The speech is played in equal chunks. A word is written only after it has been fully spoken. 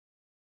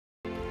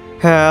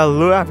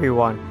Hello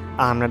everyone,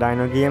 I'm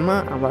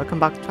DaDinogamer and welcome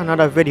back to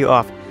another video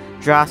of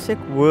Jurassic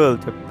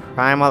World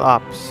Primal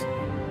Ops.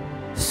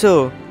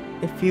 So,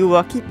 if you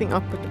were keeping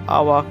up with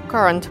our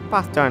current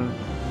pattern,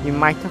 you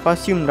might have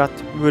assumed that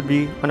we would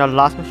be on the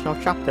last mission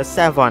of chapter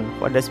 7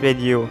 for this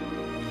video.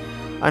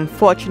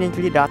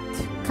 Unfortunately, that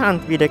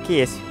can't be the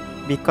case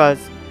because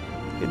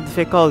the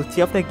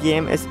difficulty of the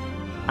game is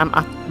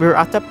we're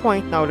at a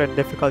point now that the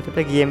difficulty of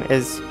the game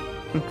is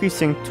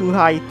increasing too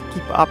high to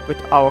keep up with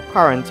our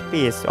current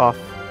pace of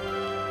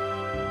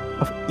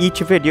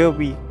each video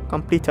we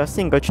complete a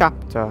single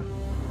chapter.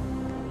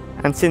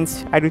 And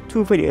since I do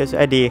 2 videos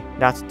a day,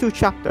 that's 2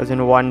 chapters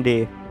in one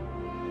day.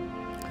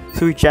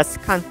 So we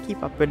just can't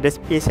keep up with this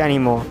pace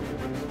anymore.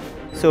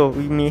 So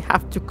we may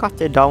have to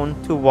cut it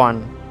down to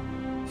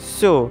 1.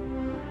 So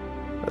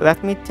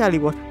let me tell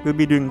you what we'll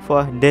be doing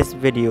for this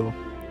video.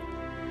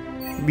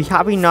 We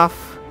have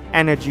enough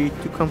energy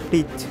to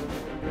complete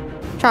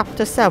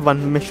Chapter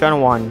 7 Mission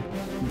 1.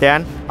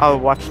 Then I'll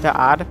watch the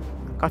ad,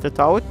 cut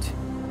it out.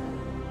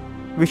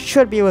 We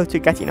should be able to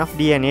get enough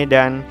DNA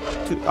then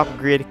to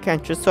upgrade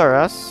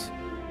Kentrosaurus.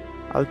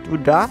 I'll do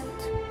that.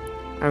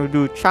 And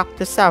we'll do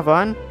Chapter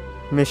 7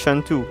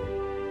 Mission 2.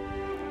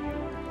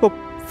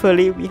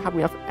 Hopefully we have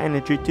enough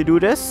energy to do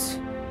this.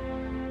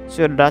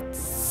 So let's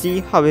see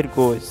how it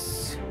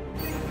goes.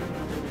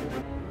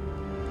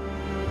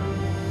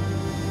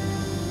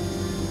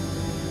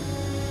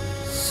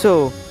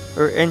 So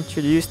we're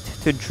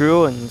introduced to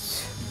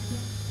drones.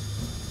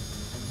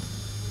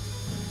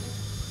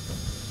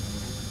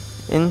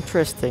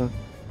 Interesting.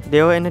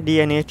 They were in a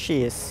DNA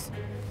chase.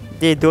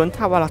 They don't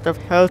have a lot of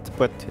health,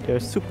 but they're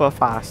super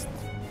fast.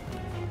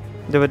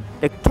 The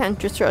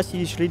Kentrosaurus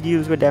usually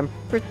deals with them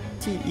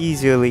pretty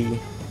easily.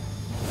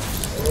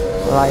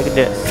 Like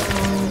this.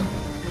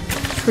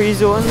 3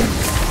 zones,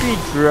 3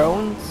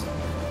 drones.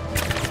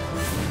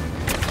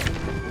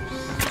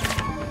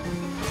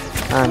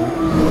 And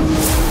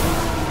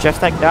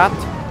just like that,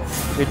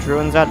 the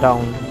drones are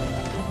down.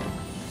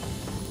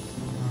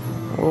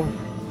 Oh,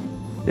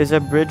 there's a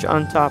bridge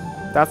on top.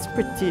 That's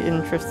pretty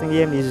interesting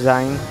game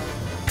design.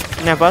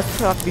 Never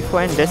saw it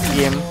before in this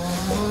game,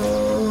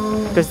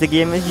 because the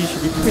game is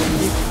usually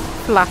pretty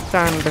flat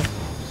and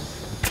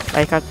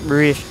like a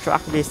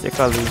racetrack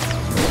basically.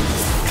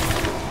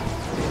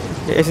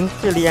 There isn't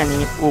really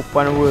any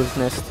open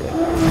worldness to it,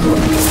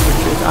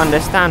 which is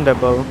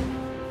understandable.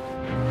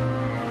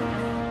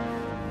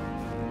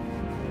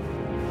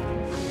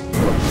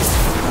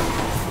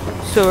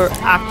 So we're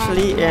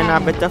actually in a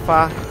bit of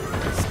a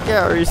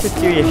scary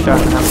situation.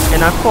 I'm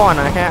in a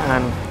corner here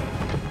and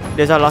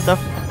there's a lot of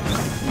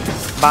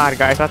bad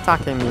guys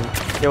attacking me.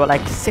 There were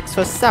like 6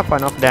 or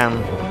 7 of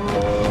them.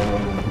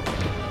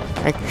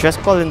 I just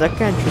called in the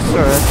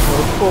Kentrosaurus,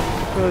 so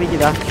hopefully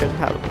that should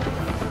help.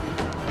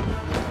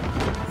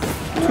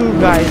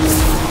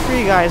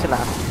 3 guys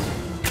left.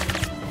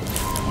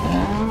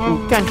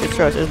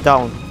 Kentrosaurus is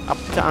down. Up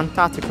to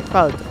Antarctic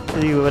Belt to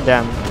deal with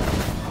them.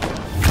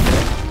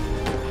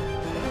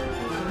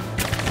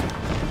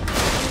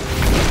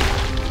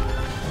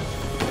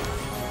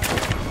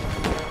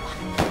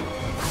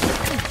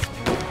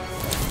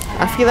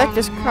 I feel like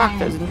this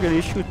character isn't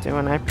really shooting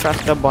when I press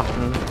the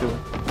button too.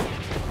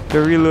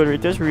 The reload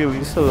rate is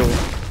really slow.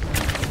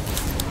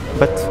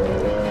 But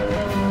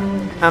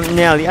I'm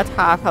nearly at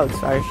half health,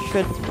 so I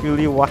should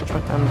really watch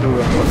what I'm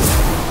doing.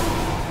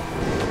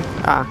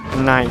 Ah,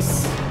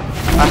 nice.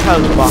 A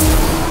health box.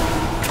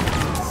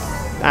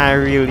 I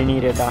really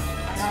needed that.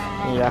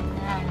 Yeah.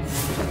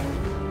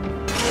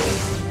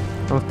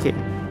 Okay,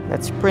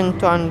 let's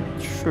sprint on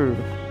through.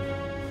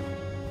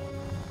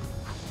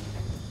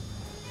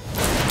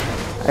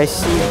 I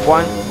see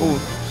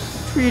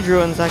 3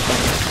 drones again.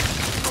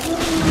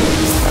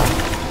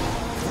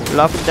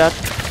 Love that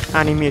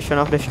animation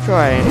of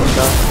destroying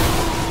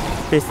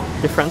the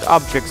different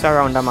objects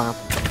around the map.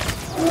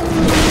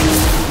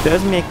 It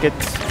does make it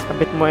a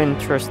bit more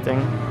interesting.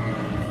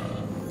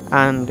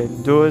 And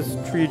those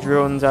 3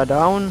 drones are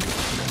down.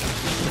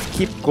 Let's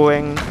keep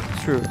going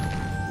through.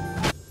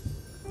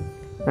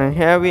 And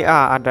here we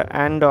are at the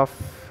end of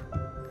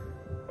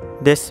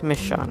this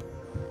mission.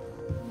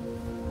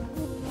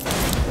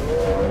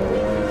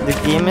 The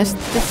game is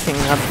sticking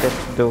a bit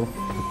though.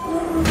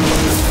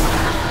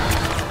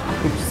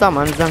 Oops,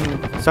 someone's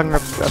sung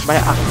up by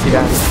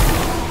accident.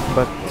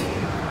 But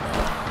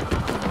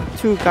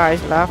 2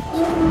 guys left.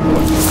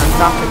 And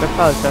after the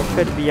culture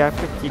should be a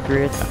pretty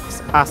great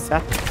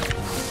asset.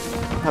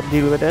 Have to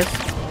deal with this.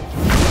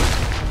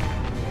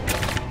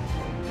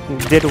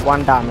 Did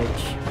 1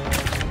 damage.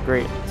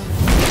 Great.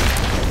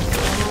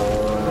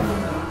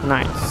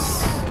 Nice.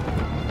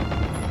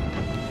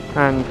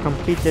 And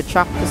completed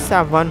chapter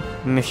 7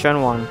 mission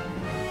 1.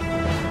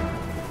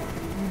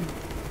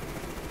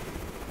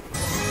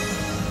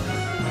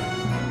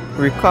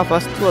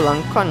 Recover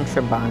stolen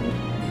contraband.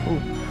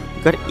 Ooh,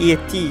 got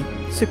 80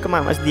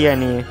 Sukamama's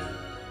DNA,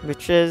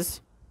 which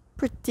is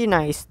pretty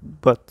nice,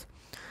 but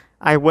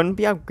I wouldn't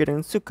be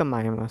upgrading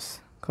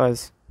Sukamama's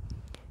because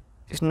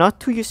it's not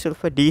too useful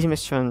for these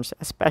missions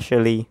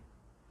especially.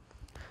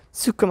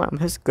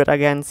 Sukumam is good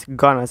against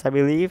gunners, I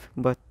believe,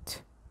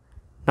 but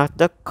not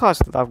the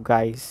Kozlov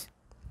guys.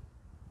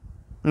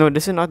 No,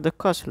 this is not the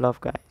Kozlov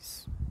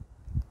guys.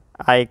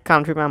 I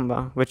can't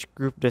remember which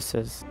group this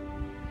is.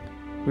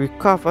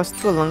 Recover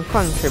stolen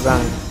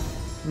contraband.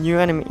 New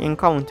enemy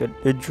encountered,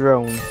 the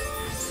drone.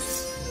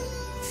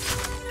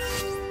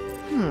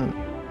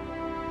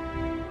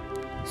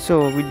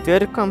 So we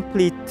did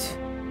complete...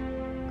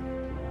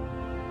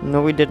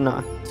 No, we did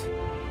not.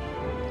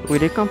 We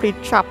did complete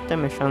chapter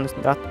missions,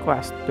 that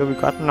quest, though we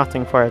got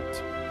nothing for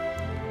it.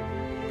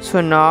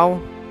 So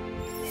now,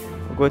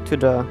 we'll go to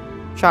the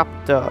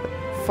chapter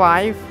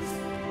 5,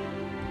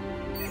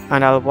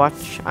 and I'll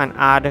watch an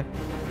ad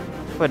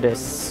for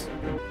this.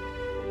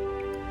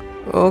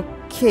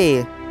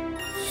 Okay,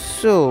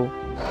 so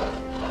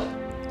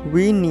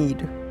we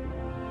need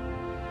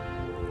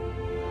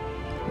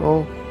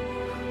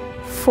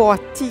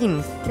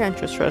 14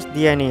 Cantress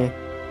DNA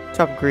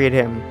to upgrade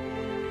him.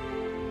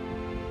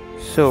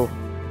 So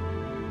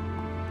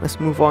let's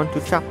move on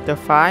to chapter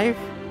 5.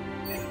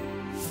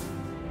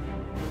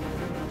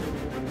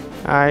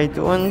 I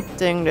don't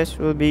think this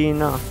will be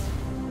enough.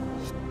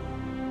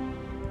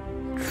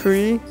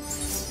 3,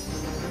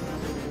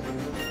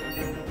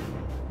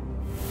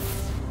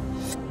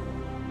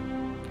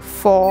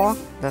 4,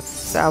 that's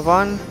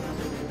 7.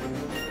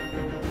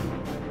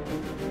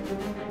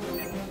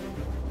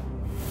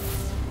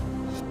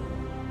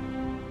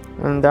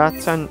 And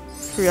that's an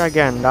 3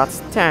 again,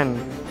 that's 10.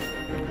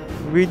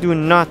 We do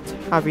not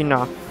have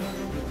enough.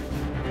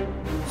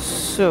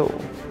 So,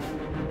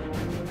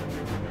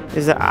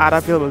 is the ad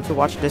available to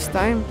watch this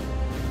time?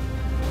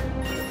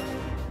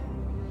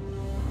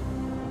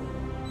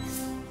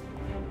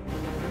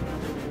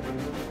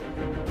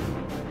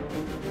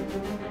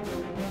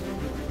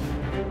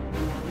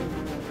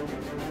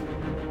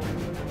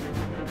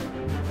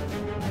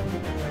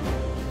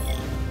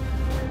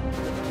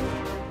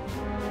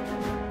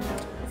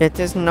 It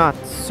is not,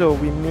 so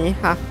we may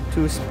have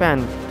to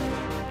spend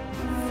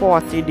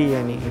 40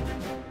 DNA.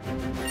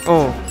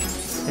 Oh,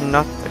 and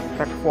not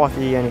like 40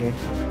 DNA.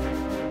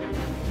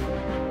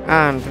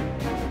 And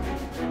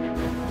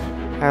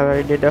I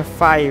already did a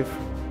 5.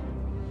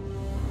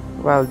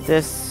 Well,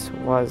 this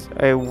was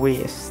a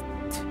waste.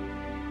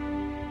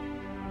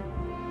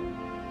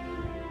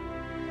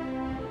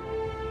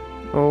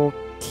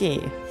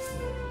 Okay.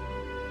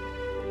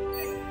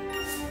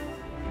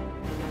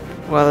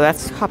 Well,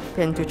 let's hop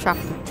into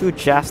chapter 2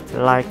 just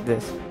like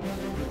this.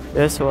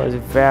 This was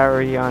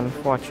very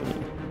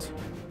unfortunate.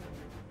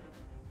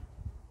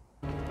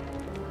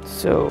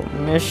 So,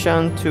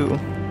 mission 2.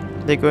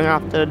 They're going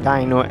after the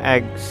dino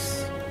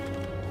eggs.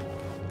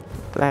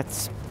 Let's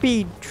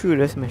speed through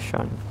this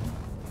mission,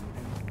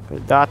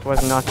 because that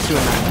was not too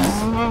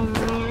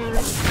nice.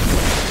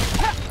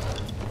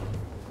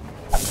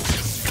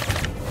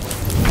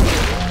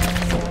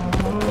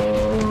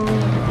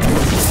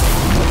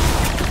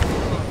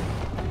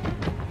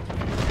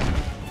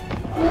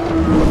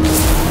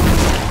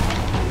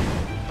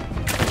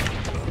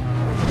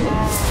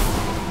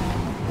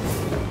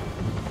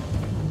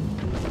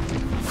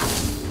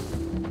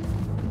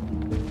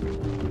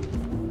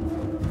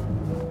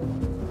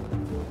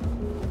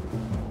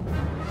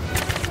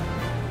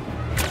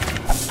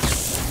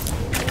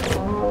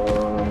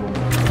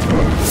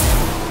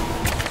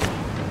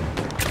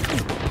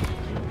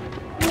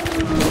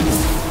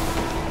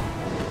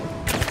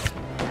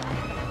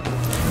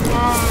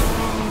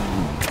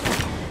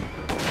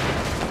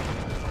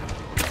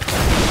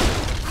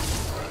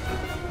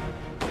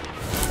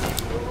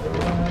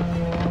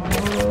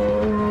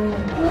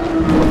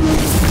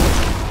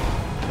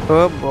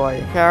 Oh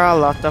boy, here are a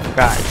lot of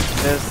guys.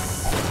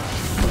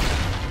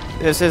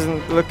 This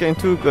isn't looking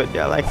too good.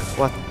 There are like,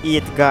 what,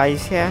 8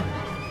 guys here?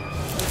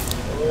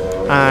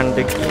 And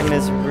the game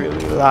is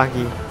really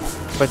laggy.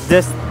 But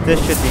this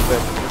should be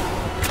good.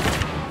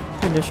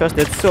 And the shots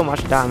did so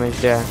much damage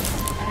there.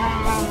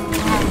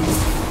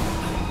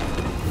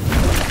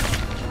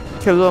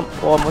 Kill them,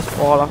 almost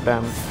all of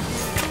them.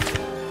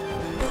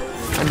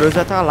 And those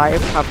that are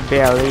alive have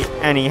barely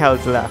any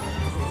health left.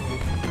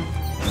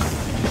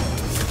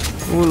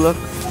 Ooh, look.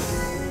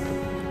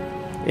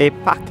 A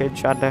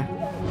package at the...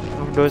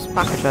 those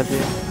packages at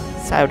the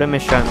side of the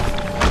mission.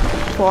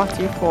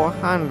 44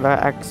 handler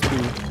XP.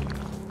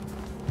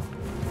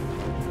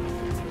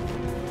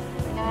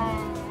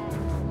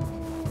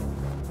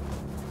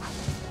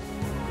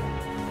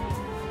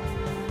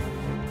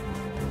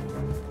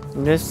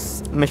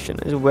 This mission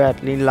is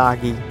weirdly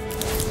laggy.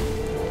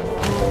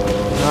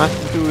 Not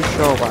too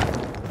sure why.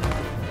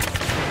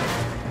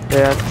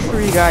 There are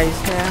 3 guys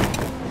here.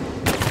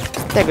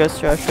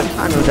 Stegosaurus should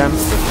handle them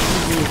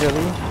pretty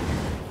easily.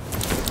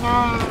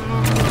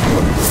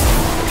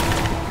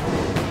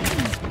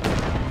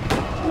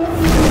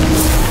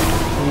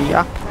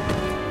 Yeah.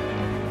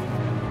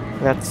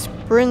 Let's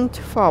sprint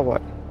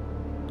forward.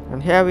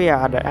 And here we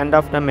are at the end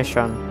of the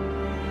mission.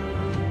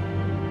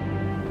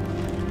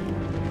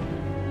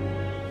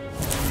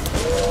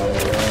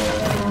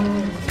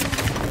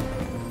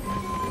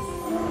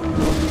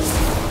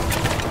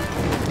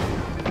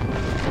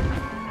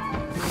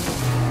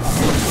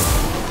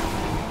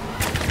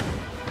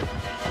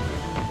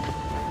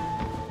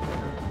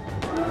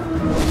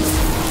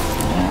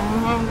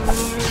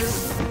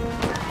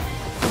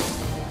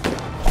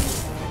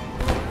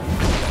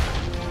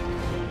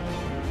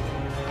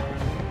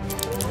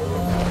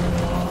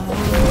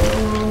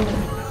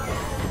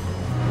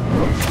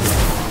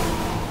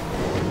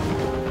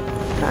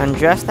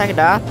 just like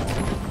that,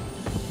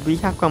 we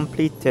have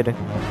completed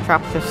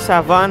Chapter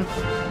 7,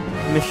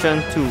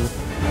 Mission 2.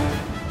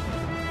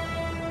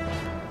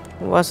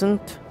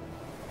 Wasn't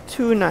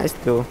too nice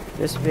though.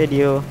 This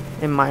video,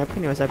 in my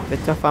opinion, was a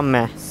bit of a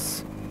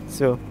mess.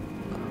 So,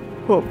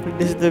 hopefully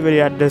this is the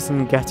video that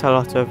doesn't get a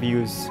lot of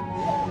views.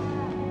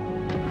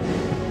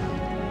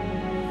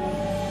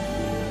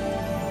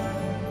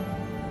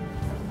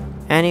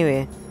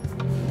 Anyway,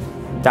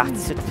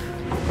 that's it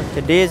for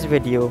today's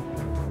video.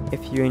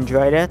 If you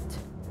enjoyed it,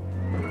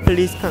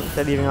 please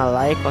consider leaving a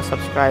like or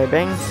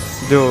subscribing,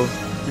 though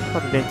you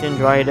probably didn't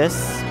enjoy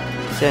this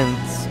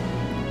since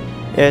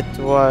it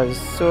was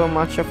so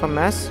much of a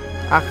mess.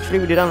 Actually,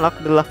 we did unlock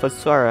the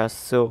Dilophosaurus,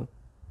 so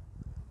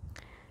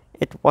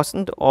it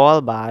wasn't all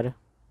bad.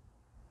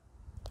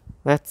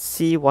 Let's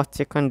see what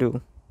you can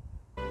do.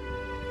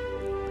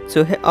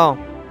 So here, oh,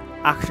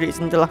 actually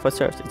it's not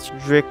Dilophosaurus, it's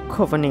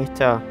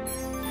Dracovenator.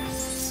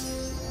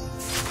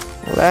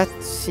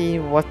 Let's see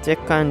what you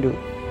can do.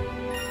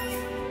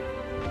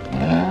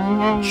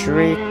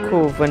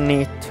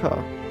 Dracovenator.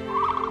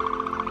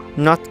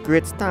 Not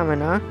great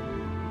stamina.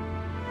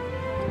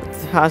 It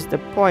has the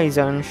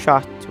poison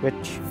shot,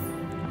 which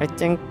I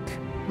think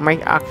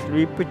might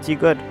actually be pretty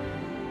good.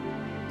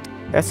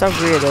 Let's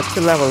upgrade it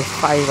to level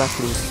 5 at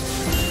least.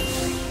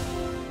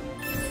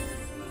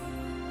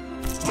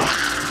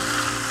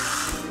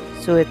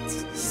 So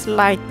it's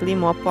slightly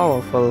more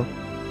powerful.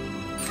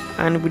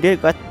 And we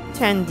did got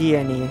 10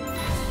 DNA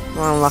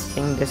while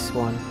unlocking this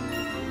one.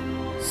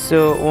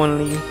 So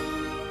only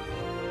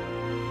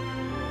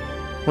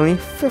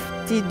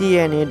 50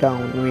 DNA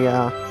down we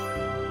are.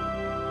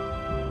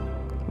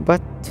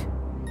 But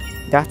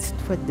that's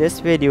it for this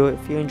video.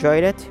 If you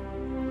enjoyed it,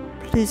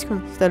 please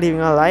consider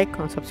leaving a like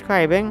and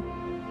subscribing.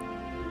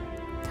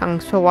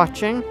 Thanks for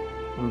watching.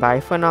 Bye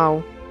for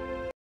now.